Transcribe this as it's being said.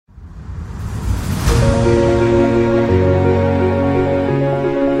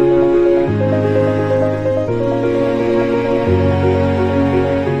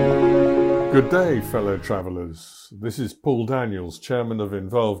day, fellow travellers. This is Paul Daniels, Chairman of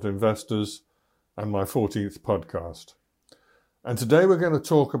Involved Investors, and my 14th podcast. And today we're going to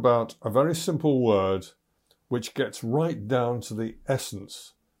talk about a very simple word which gets right down to the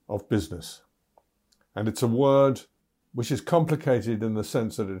essence of business. And it's a word which is complicated in the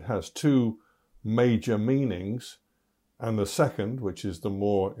sense that it has two major meanings, and the second, which is the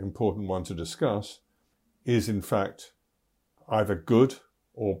more important one to discuss, is in fact either good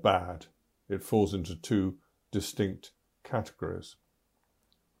or bad. It falls into two distinct categories.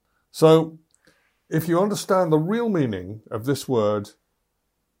 So, if you understand the real meaning of this word,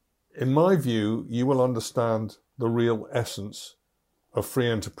 in my view, you will understand the real essence of free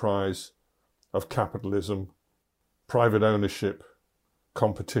enterprise, of capitalism, private ownership,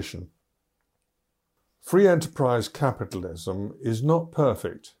 competition. Free enterprise capitalism is not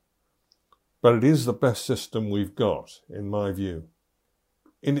perfect, but it is the best system we've got, in my view.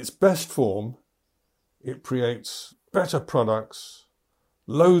 In its best form, it creates better products,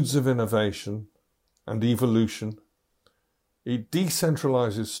 loads of innovation and evolution. It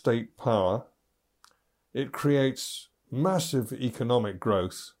decentralizes state power. It creates massive economic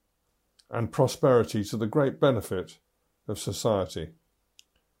growth and prosperity to the great benefit of society.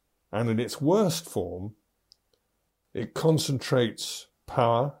 And in its worst form, it concentrates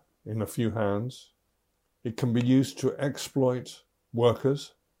power in a few hands. It can be used to exploit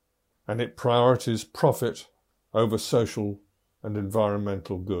workers, and it prioritizes profit over social and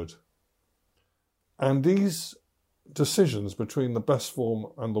environmental good. And these decisions between the best form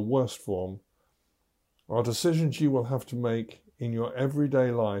and the worst form are decisions you will have to make in your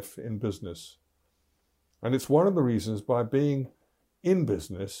everyday life in business. And it's one of the reasons why being in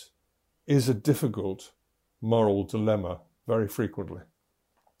business is a difficult moral dilemma very frequently.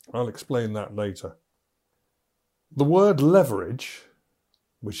 I'll explain that later. The word leverage,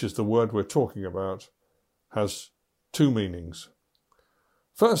 which is the word we're talking about, has two meanings.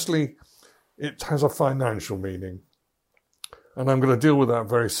 Firstly, it has a financial meaning. And I'm going to deal with that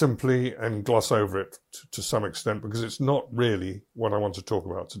very simply and gloss over it to some extent because it's not really what I want to talk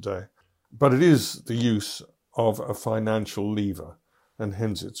about today. But it is the use of a financial lever, and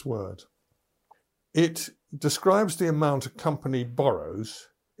hence its word. It describes the amount a company borrows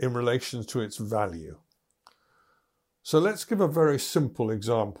in relation to its value. So let's give a very simple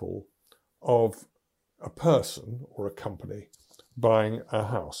example of a person or a company buying a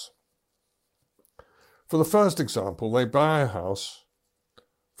house. For the first example, they buy a house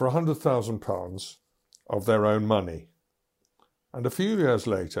for £100,000 of their own money, and a few years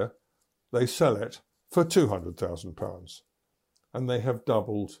later they sell it for £200,000, and they have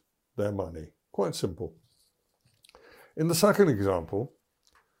doubled their money. Quite simple. In the second example,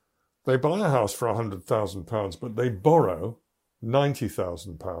 they buy a house for £100,000, but they borrow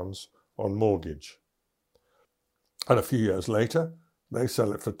 £90,000 on mortgage. And a few years later, they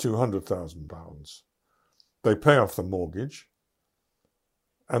sell it for £200,000. They pay off the mortgage,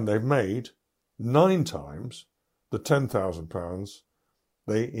 and they've made 9 times the £10,000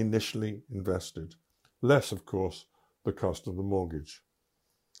 they initially invested. Less, of course, the cost of the mortgage.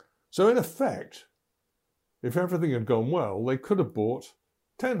 So in effect, if everything had gone well, they could have bought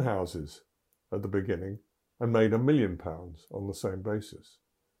 10 houses at the beginning and made £1 million on the same basis.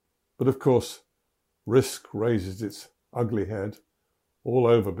 But of course, risk raises its ugly head all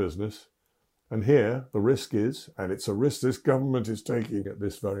over business. And here the risk is, and it's a risk this government is taking at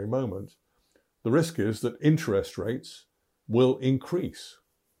this very moment, the risk is that interest rates will increase.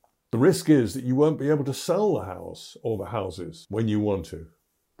 The risk is that you won't be able to sell the house or the houses when you want to,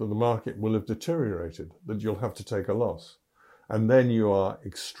 that the market will have deteriorated, that you'll have to take a loss. And then you are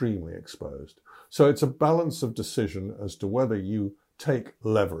extremely exposed. So it's a balance of decision as to whether you take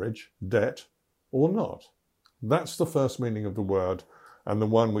leverage, debt, or not. That's the first meaning of the word, and the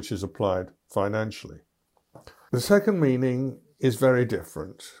one which is applied financially. The second meaning is very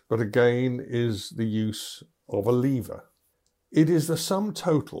different, but again is the use of a lever. It is the sum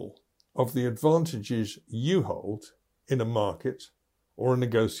total of the advantages you hold in a market or a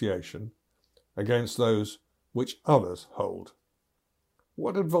negotiation against those which others hold.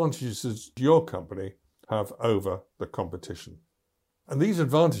 What advantages does your company have over the competition? And these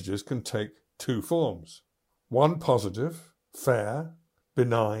advantages can take two forms. One positive, fair,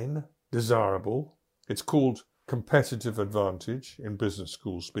 benign, desirable. It's called competitive advantage in business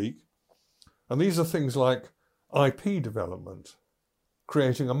school speak. And these are things like IP development,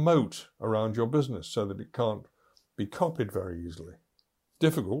 creating a moat around your business so that it can't be copied very easily.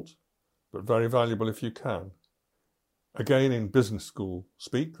 Difficult, but very valuable if you can. Again, in business school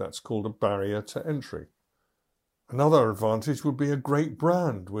speak, that's called a barrier to entry. Another advantage would be a great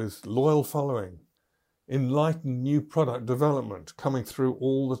brand with loyal following, enlightened new product development coming through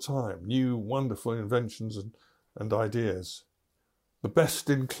all the time, new wonderful inventions and ideas, the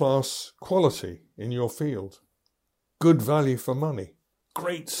best-in-class quality in your field, good value for money,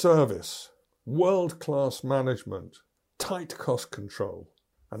 great service, world-class management, tight cost control,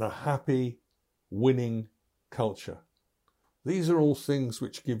 and a happy, winning culture. These are all things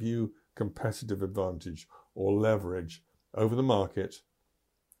which give you competitive advantage or leverage over the market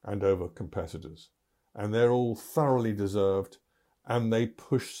and over competitors. And they're all thoroughly deserved, and they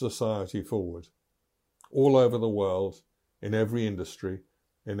push society forward all over the world, in every industry,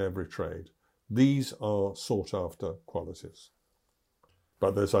 in every trade. These are sought after qualities.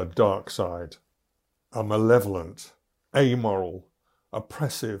 But there's a dark side, a malevolent, amoral,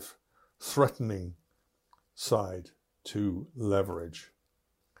 oppressive, threatening side to leverage.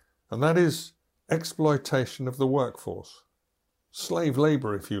 And that is exploitation of the workforce, slave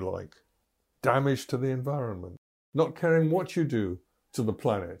labour if you like, damage to the environment, not caring what you do to the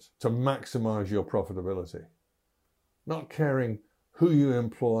planet to maximise your profitability, not caring who you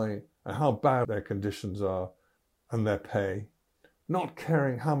employ and how bad their conditions are and their pay, not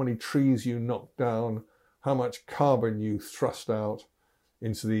caring how many trees you knock down, how much carbon you thrust out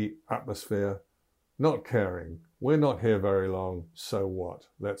into the atmosphere, not caring. We're not here very long, so what?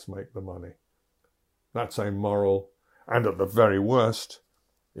 Let's make the money. That's amoral, and at the very worst,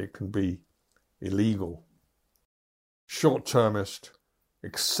 it can be illegal, short-termist,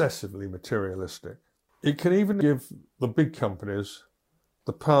 excessively materialistic. It can even give the big companies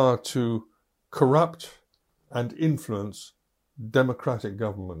the power to corrupt and influence democratic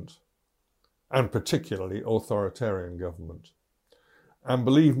government, and particularly authoritarian government. And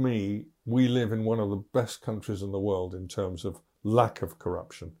believe me, we live in one of the best countries in the world in terms of lack of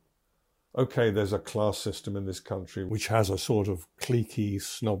corruption. Okay, there's a class system in this country which has a sort of cliquey,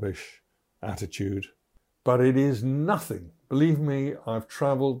 snobbish attitude, but it is nothing. Believe me, I've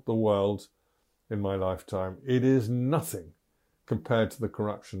travelled the world in my lifetime. It is nothing compared to the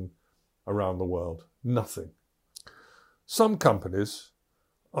corruption around the world. Nothing. Some companies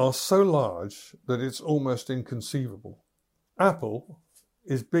are so large that it's almost inconceivable. Apple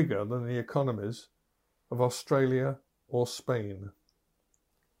is bigger than the economies of Australia or Spain.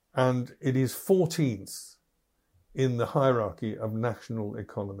 And it is 14th in the hierarchy of national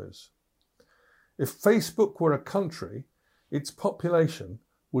economies. If Facebook were a country, its population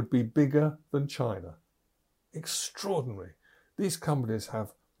would be bigger than China. Extraordinary. These companies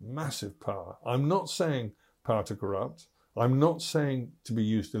have massive power. I'm not saying power to corrupt. I'm not saying to be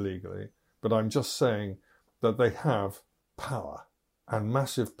used illegally, but I'm just saying that they have power. And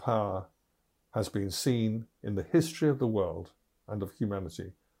massive power has been seen in the history of the world and of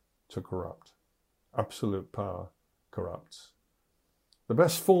humanity to corrupt. Absolute power corrupts. The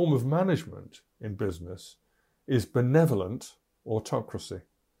best form of management in business is benevolent autocracy,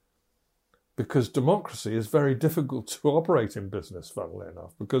 because democracy is very difficult to operate in business, funnily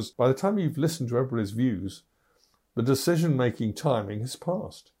enough, because by the time you've listened to everybody's views, the decision-making timing has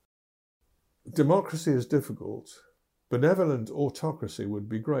passed. Democracy is difficult. Benevolent autocracy would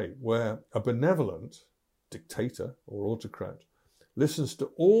be great, where a benevolent dictator or autocrat listens to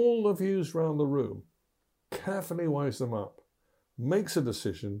all the views around the room, carefully weighs them up, makes a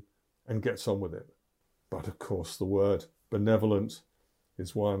decision, and gets on with it. But of course, the word benevolent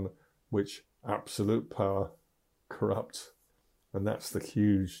is one which absolute power corrupts, and that's the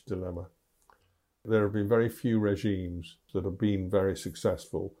huge dilemma. There have been very few regimes that have been very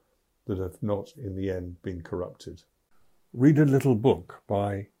successful that have not, in the end, been corrupted. Read a little book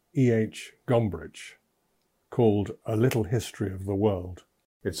by E.H. Gombrich called A Little History of the World.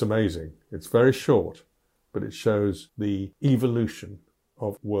 It's amazing. It's very short, but it shows the evolution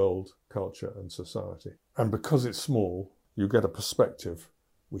of world culture and society. And because it's small, you get a perspective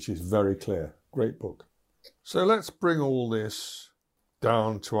which is very clear. Great book. So let's bring all this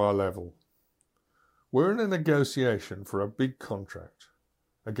down to our level. We're in a negotiation for a big contract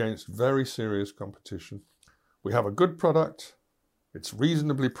against very serious competition. We have a good product, it's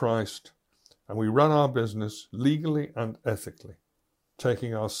reasonably priced, and we run our business legally and ethically,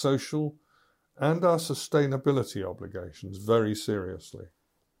 taking our social and our sustainability obligations very seriously.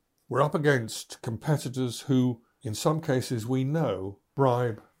 We're up against competitors who, in some cases we know,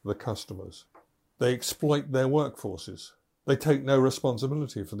 bribe the customers. They exploit their workforces. They take no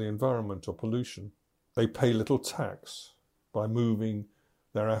responsibility for the environment or pollution. They pay little tax by moving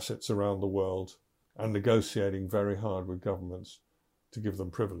their assets around the world and negotiating very hard with governments to give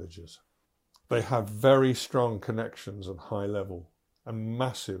them privileges. They have very strong connections at high level and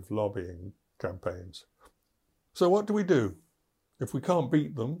massive lobbying campaigns. So what do we do? If we can't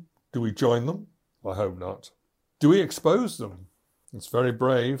beat them, do we join them? I hope not. Do we expose them? It's very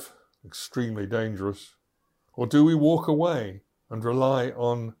brave, extremely dangerous. Or do we walk away and rely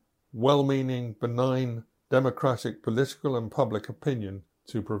on well-meaning, benign, democratic political and public opinion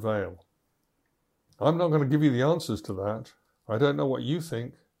to prevail? I'm not going to give you the answers to that. I don't know what you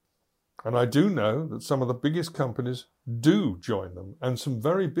think. And I do know that some of the biggest companies do join them, and some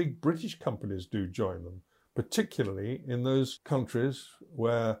very big British companies do join them, particularly in those countries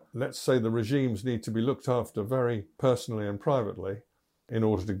where, let's say, the regimes need to be looked after very personally and privately in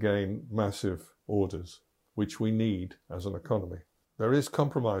order to gain massive orders, which we need as an economy. There is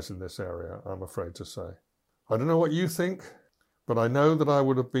compromise in this area, I'm afraid to say. I don't know what you think, but I know that I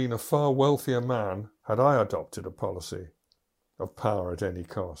would have been a far wealthier man had I adopted a policy of power at any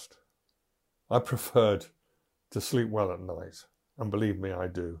cost. I preferred to sleep well at night, and believe me, I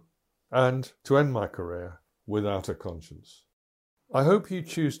do, and to end my career without a conscience. I hope you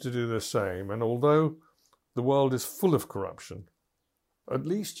choose to do the same, and although the world is full of corruption, at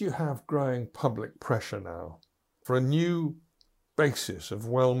least you have growing public pressure now for a new basis of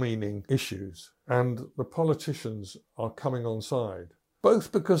well-meaning issues, and the politicians are coming on side,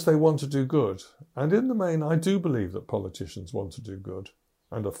 both because they want to do good, and in the main I do believe that politicians want to do good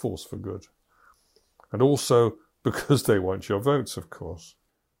and are force for good, and also because they want your votes, of course.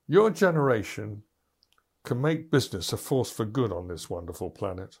 Your generation can make business a force for good on this wonderful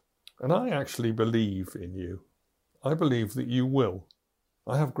planet, and I actually believe in you. I believe that you will.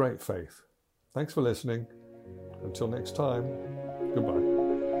 I have great faith. Thanks for listening. Until next time, goodbye.